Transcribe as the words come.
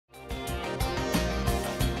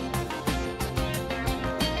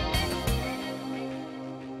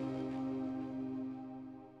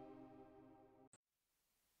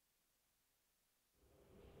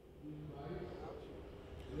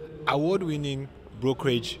Award-winning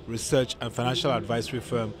brokerage, research and financial advisory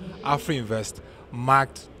firm Afrinvest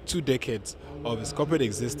marked 2 decades of its corporate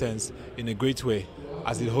existence in a great way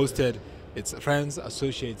as it hosted its friends,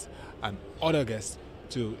 associates and other guests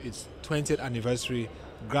to its 20th anniversary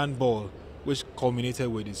Grand Ball, which culminated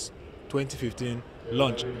with its 2015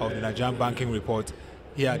 launch of the Nigerian Banking Report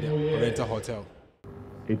here at the Oriental Hotel.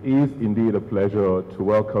 It is indeed a pleasure to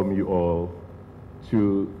welcome you all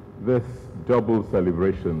to this double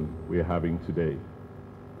celebration we're having today.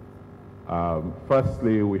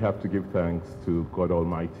 Firstly, we have to give thanks to God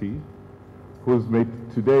Almighty, who's made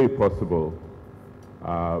today possible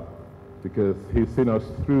because He's seen us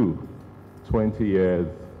through 20 years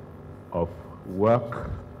of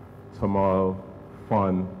work, turmoil,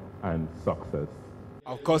 fun, and success.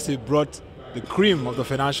 Of course, He brought the cream of the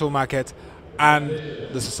financial market and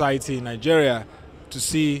the society in Nigeria to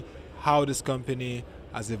see how this company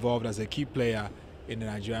has evolved as a key player in the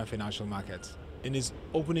Nigerian financial market. In his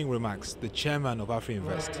opening remarks, the chairman of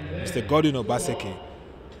Afrinvest, Mr. Godwin Obaseki,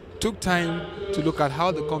 took time to look at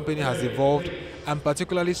how the company has evolved and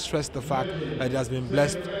particularly stressed the fact that it has been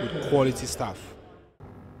blessed with quality staff.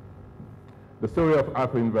 The story of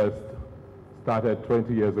Afrinvest started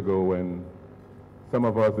 20 years ago when some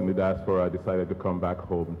of us in the diaspora decided to come back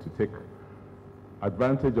home to take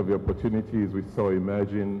advantage of the opportunities we saw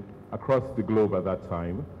emerging across the globe at that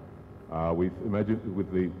time, with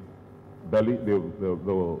the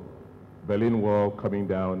Berlin Wall coming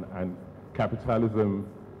down and capitalism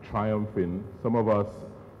triumphing. Some of us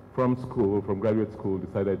from graduate school,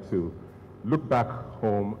 decided to look back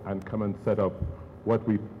home and come and set up what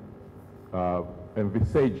we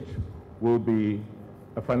envisaged will be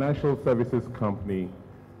a financial services company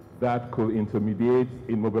that could intermediate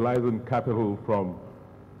in mobilizing capital from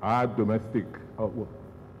our domestic,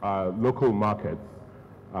 local markets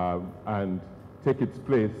and take its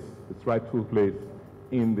rightful place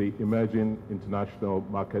in the emerging international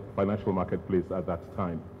financial marketplace at that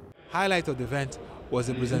time. Highlight of the event was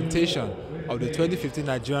the presentation of the 2015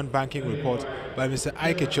 Nigerian Banking Report by Mr.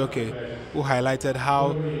 Chioke, who highlighted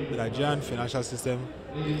how the Nigerian financial system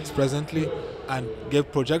is presently and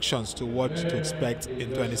gave projections to what to expect in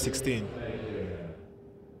 2016.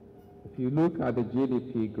 If you look at the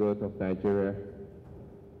GDP growth of Nigeria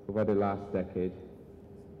over the last decade,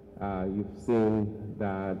 you've seen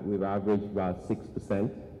that we've averaged about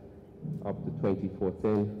 6% up to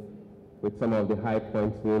 2014, with some of the high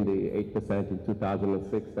points being the 8% in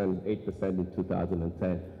 2006 and 8% in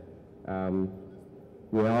 2010.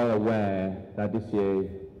 We're all aware that this year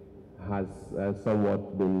has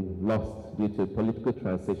somewhat been lost due to political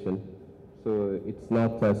transition. So it's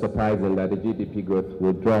not surprising that the GDP growth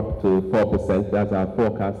will drop to 4%. That's our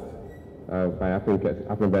forecast by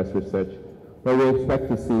Afrinvest Research. But we expect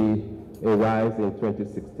to see a rise in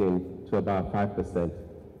 2016 to about 5%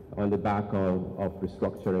 on the back of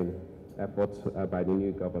restructuring efforts by the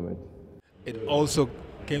new government. It also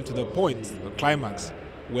came to the point, the climax,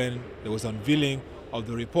 when there was unveiling of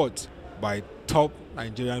the report by top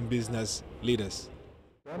Nigerian business leaders.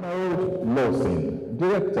 Ronald Lawson,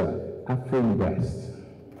 Director, Afrinvest.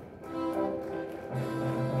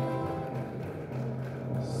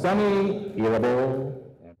 Sunny Irabo.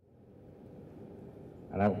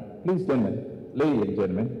 Please join me. Ladies and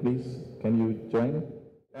gentlemen, please, can you join?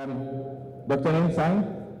 Dr. Ensign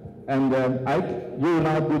and Ike, you will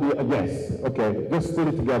now do the, yes, okay, just put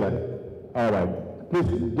it together. All right, please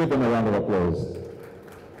give them a round of applause.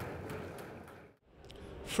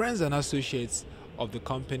 Friends and associates of the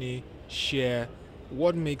company share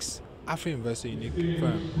what makes Afrinvest a unique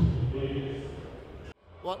firm.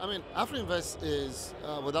 Well, I mean, Afrinvest is,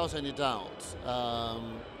 without any doubt,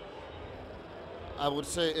 I would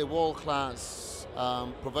say a world-class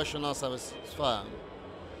professional services firm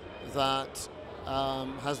that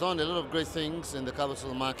has done a lot of great things in the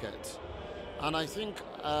capital market. And I think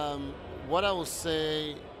what I would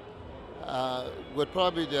say would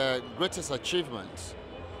probably be the greatest achievement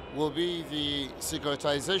will be the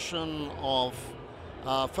securitization of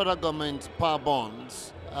federal government power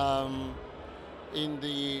bonds in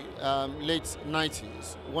the late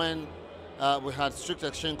 90s when we had strict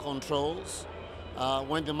exchange controls,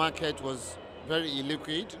 when the market was very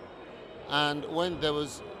illiquid, and when there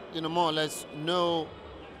was more or less no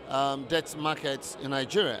debt markets in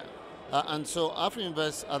Nigeria. And so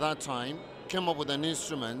Afrinvest at that time came up with an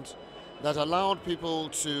instrument that allowed people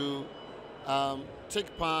to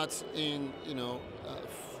take part in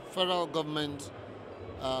federal government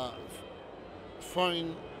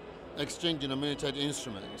foreign exchange denominated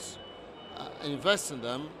instruments, invest in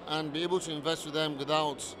them and be able to invest with them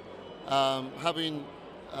without having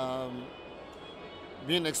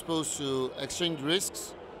being exposed to exchange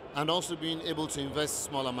risks, and also being able to invest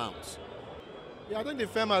small amounts. Yeah, I think the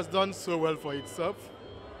firm has done so well for itself.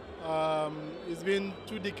 It's been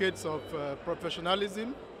 2 decades of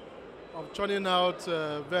professionalism, of churning out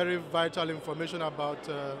very vital information about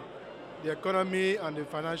the economy and the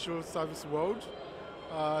financial service world.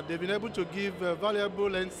 They've been able to give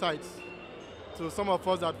valuable insights to some of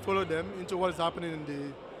us that follow them into what is happening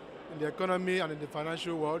in the economy and in the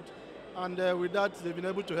financial world. And with that, they've been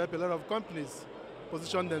able to help a lot of companies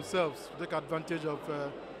position themselves to take advantage of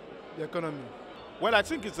the economy. Well, I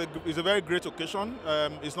think it's a very great occasion.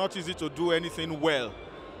 It's not easy to do anything well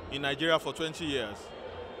in Nigeria for 20 years.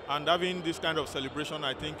 And having this kind of celebration,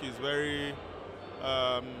 I think, is very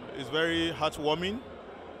heartwarming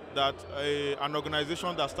that an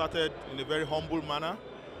organization that started in a very humble manner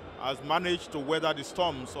has managed to weather the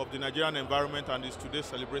storms of the Nigerian environment and is today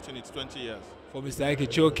celebrating its 20 years. For Mr.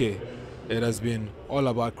 Chioke, it has been all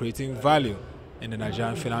about creating value in the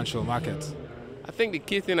Nigerian financial market. I think the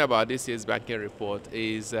key thing about this year's banking report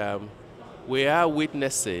is we are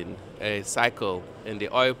witnessing a cycle in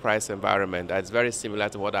the oil price environment that's very similar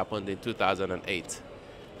to what happened in 2008.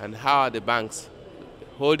 And how are the banks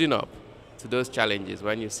holding up to those challenges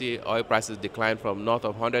when you see oil prices decline from north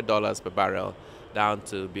of $100 per barrel down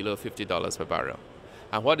to below $50 per barrel.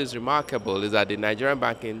 And what is remarkable is that the Nigerian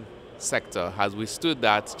banking sector has withstood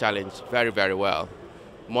that challenge very, very well,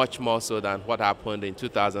 much more so than what happened in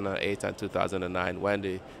 2008 and 2009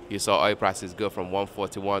 when you saw oil prices go from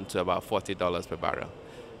 $141 to about $40 per barrel.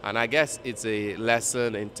 And I guess it's a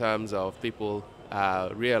lesson in terms of people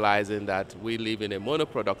realizing that we live in a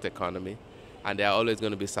monoproduct economy and there are always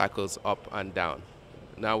going to be cycles up and down.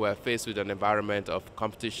 Now we're faced with an environment of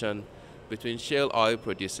competition between shale oil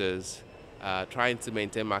producers trying to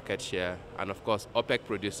maintain market share, and of course OPEC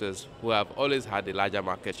producers who have always had a larger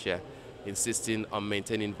market share insisting on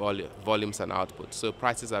maintaining volumes and output. So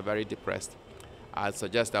prices are very depressed. I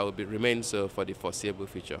suggest that will remain so for the foreseeable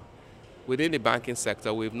future. Within the banking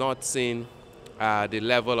sector, we've not seen the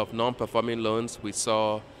level of non-performing loans we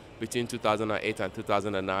saw between 2008 and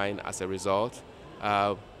 2009 as a result.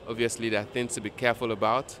 Obviously, there are things to be careful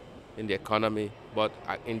about in the economy, but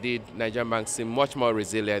indeed, Nigerian banks seem much more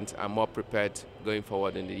resilient and more prepared going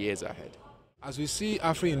forward in the years ahead. As we see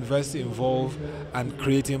Afrinvest involve and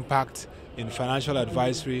create impact in financial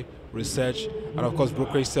advisory, research, and of course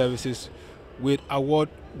brokerage services with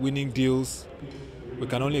award-winning deals, we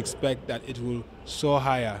can only expect that it will soar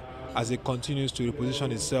higher as it continues to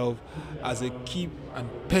reposition itself as a key and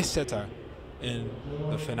pace setter in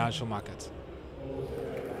the financial market.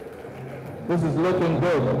 This is looking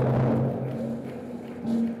good.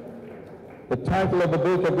 The title of the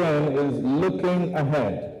book again is Looking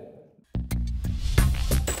Ahead.